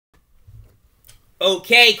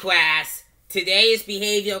Okay, class. Today is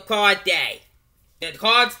behavioral card day.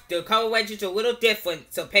 The color wedges are a little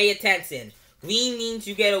different, so pay attention. Green means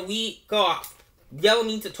you get a week off. Yellow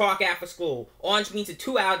means to talk after school. Orange means a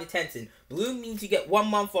 2-hour detention. Blue means you get 1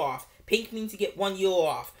 month off. Pink means you get 1 year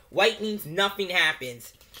off. White means nothing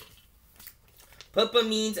happens. Purple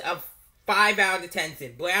means a 5-hour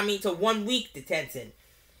detention. Brown means a 1 week detention.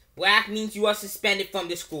 Black means you are suspended from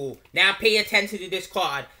the school. Now pay attention to this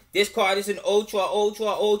card. This card is an ultra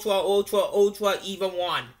even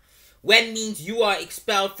 1. Red means you are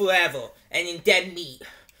expelled forever and in dead meat.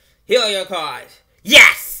 Here are your cards.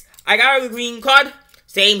 Yes! I got a green card.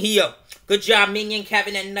 Same here. Good job, Minion,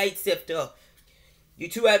 Kevin, and Night Sifter. You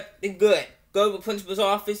two have been good. Go to the principal's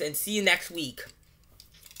office and see you next week.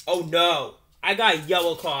 Oh no. I got a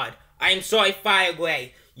yellow card. I am sorry, Fire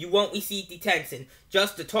Gray. You won't receive detention.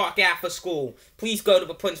 Just to talk after school. Please go to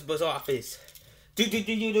the principal's office. I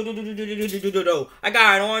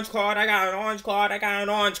got an orange card. I got an orange card. I got an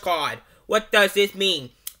orange card. What does this mean?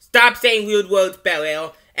 Stop saying weird words,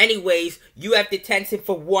 Bel-Air. Anyways, you have detention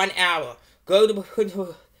for 1 hour. Go to the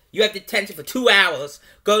principal. You have detention for 2 hours.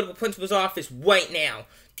 Go to the principal's office right now.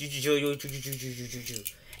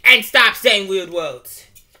 And stop saying weird words.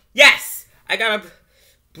 Yes, I got a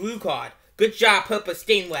blue card. Good job, Purple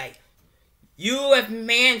Stingray. You have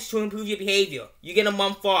managed to improve your behavior. You get a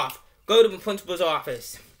month off. Go to the principal's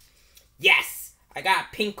office. Yes, I got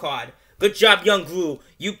a pink card. Good job, Young Gru.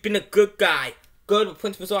 You've been a good guy. Go to the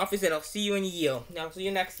principal's office and I'll see you in a year. I'll see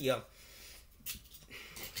you next year.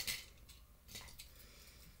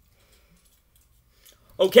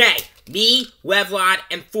 Okay, me, Revlon,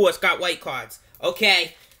 and Force got white cards.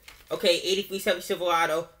 Okay, 8370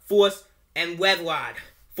 Silverado, Force, and Revlon.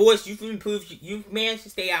 Force, you've improved. You've managed to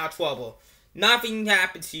stay out of trouble. Nothing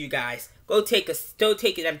happens to you guys. Go take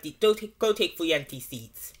 3 empty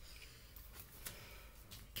seats.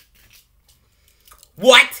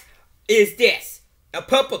 What is this? A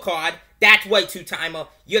purple card? That's white 2-timer.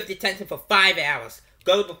 You have detention for 5 hours.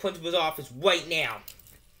 Go to the principal's office right now.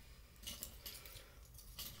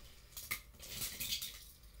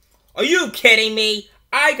 Are you kidding me?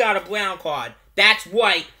 I got a brown card. That's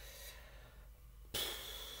white.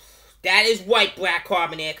 That is white, Black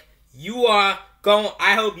Carbonic. You are going.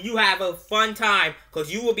 I hope you have a fun time, because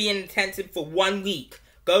you will be in detention for 1 week.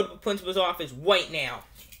 Go to the principal's office right now.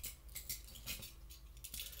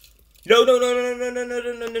 No.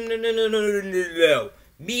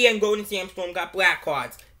 Me and Golden Sandstorm got black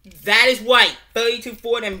cards. That is white. 32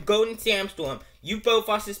 Ford and Golden Sandstorm. You both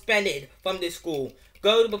are suspended from this school.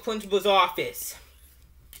 Go to the principal's office.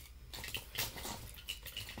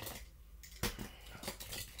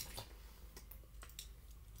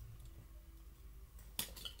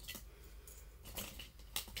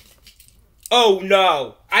 Oh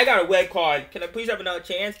no, I got a red card. Can I please have another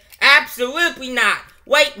chance? Absolutely not.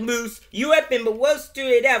 White Moose, you have been the worst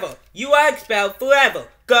student ever. You are expelled forever.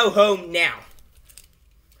 Go home now.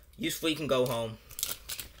 You three can go home.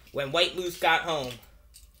 When White Moose got home.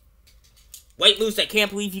 White Moose, I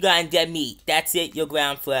can't believe you got in dead meat. That's it, you're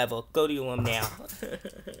ground forever. Go to your room now.